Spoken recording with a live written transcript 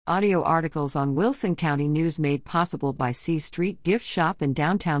Audio articles on Wilson County News made possible by C Street Gift Shop in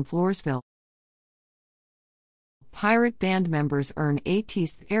downtown Floresville. Pirate Band members earn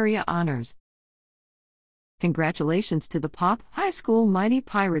ATEEZ area honors. Congratulations to the Poth High School Mighty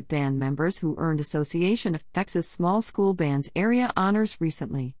Pirate Band members who earned Association of Texas Small School Bands area honors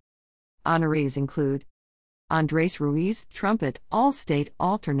recently. Honorees include Andres Ruiz, trumpet, all-state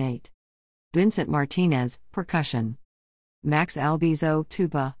alternate; Vincent Martinez, percussion; Max Albizo,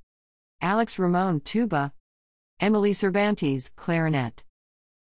 tuba; Alex Ramon, tuba; Emily Cervantes, clarinet.